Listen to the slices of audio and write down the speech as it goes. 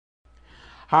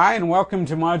Hi and welcome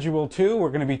to Module 2. We're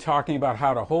going to be talking about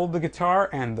how to hold the guitar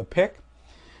and the pick.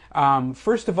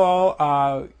 First of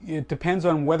all, it depends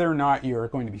on whether or not you're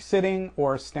going to be sitting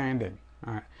or standing.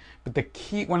 But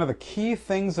one of the key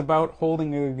things about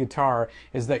holding a guitar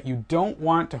is that you don't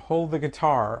want to hold the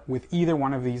guitar with either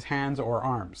one of these hands or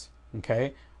arms.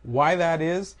 Okay? Why that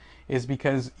is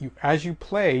because as you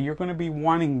play, you're going to be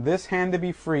wanting this hand to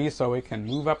be free so it can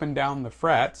move up and down the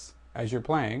frets as you're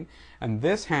playing, and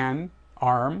this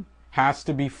arm has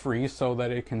to be free so that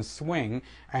it can swing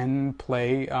and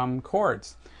play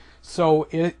chords. So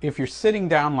if you're sitting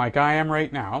down like I am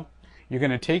right now, you're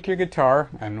going to take your guitar,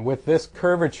 and with this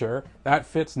curvature, that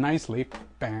fits nicely,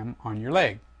 bam, on your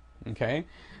leg. Okay?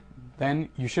 Then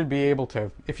you should be able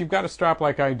to, if you've got a strap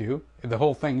like I do, the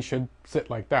whole thing should sit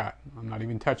like that. I'm not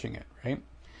even touching it, right?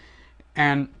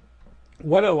 And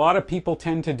what a lot of people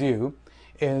tend to do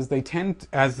is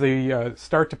as they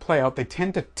start to play out, they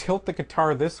tend to tilt the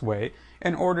guitar this way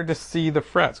in order to see the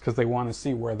frets, because they want to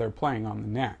see where they're playing on the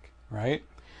neck, right?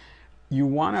 You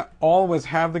want to always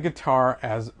have the guitar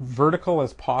as vertical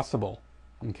as possible,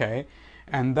 okay?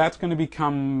 And that's going to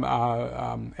become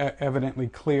evidently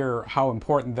clear how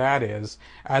important that is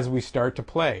as we start to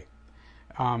play.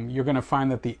 You're going to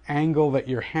find that the angle that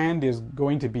your hand is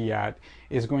going to be at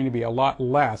is going to be a lot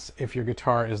less if your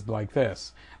guitar is like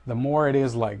this. The more it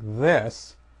is like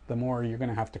this, the more you're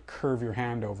going to have to curve your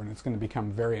hand over, and it's going to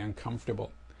become very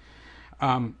uncomfortable.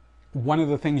 One of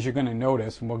the things you're going to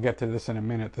notice, and we'll get to this in a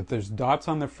minute, that there's dots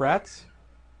on the frets,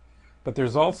 but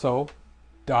there's also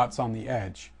dots on the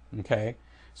edge. Okay?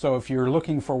 So if you're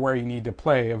looking for where you need to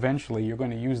play, eventually you're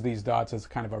going to use these dots as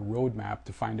kind of a road map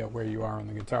to find out where you are on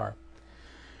the guitar.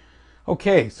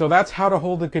 Okay, so that's how to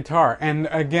hold the guitar. And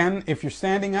again, if you're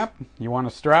standing up, you want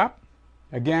a strap.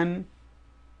 Again,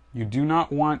 you do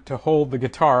not want to hold the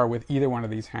guitar with either one of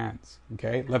these hands.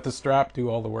 Okay, let the strap do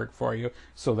all the work for you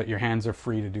so that your hands are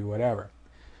free to do whatever.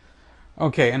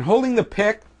 Okay, and holding the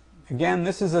pick, again,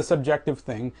 this is a subjective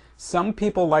thing. Some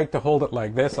people like to hold it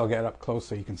like this. I'll get up close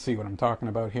so you can see what I'm talking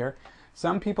about here.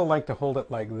 Some people like to hold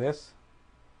it like this.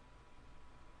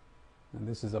 And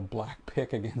this is a black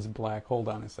pick against black. Hold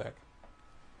on a sec.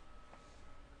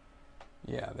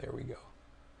 Yeah, there we go.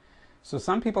 So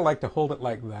some people like to hold it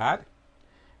like that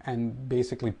and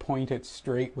basically point it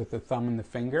straight with the thumb and the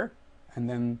finger and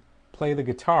then play the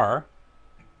guitar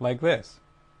like this.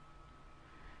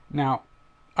 Now,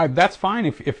 that's fine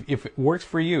if it works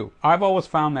for you. I've always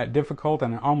found that difficult,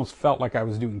 and I almost felt like I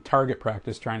was doing target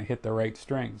practice trying to hit the right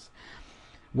strings.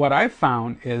 What I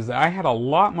found is that I had a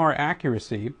lot more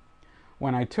accuracy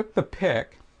when I took the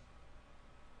pick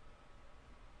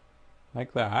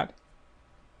like that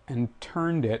and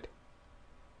turned it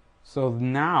so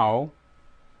now,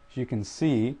 as you can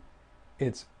see,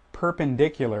 it's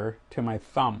perpendicular to my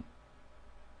thumb.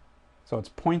 So it's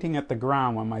pointing at the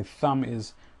ground when my thumb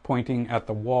is pointing at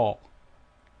the wall,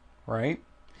 right?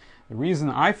 The reason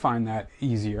I find that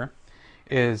easier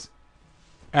is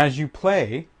as you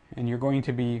play, and you're going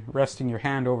to be resting your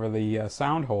hand over the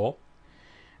sound hole,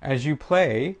 as you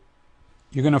play,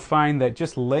 you're going to find that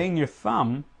just laying your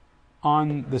thumb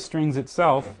on the strings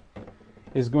itself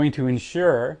is going to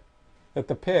ensure that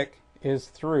the pick is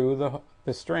through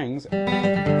the strings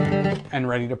and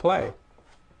ready to play.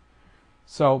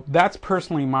 So that's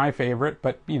personally my favorite,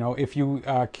 but if you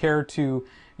care to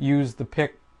use the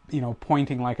pick,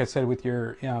 pointing, like I said, with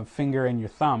your finger and your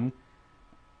thumb,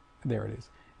 there it is,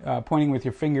 pointing with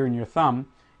your finger and your thumb,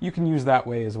 you can use that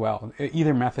way as well.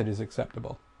 Either method is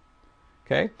acceptable.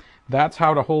 Okay, that's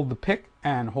how to hold the pick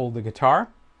and hold the guitar.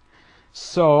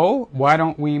 So why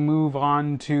don't we move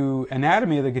on to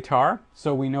anatomy of the guitar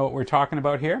so we know what we're talking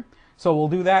about here. So we'll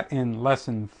do that in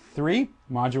lesson 3,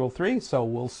 module 3, so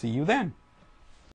we'll see you then.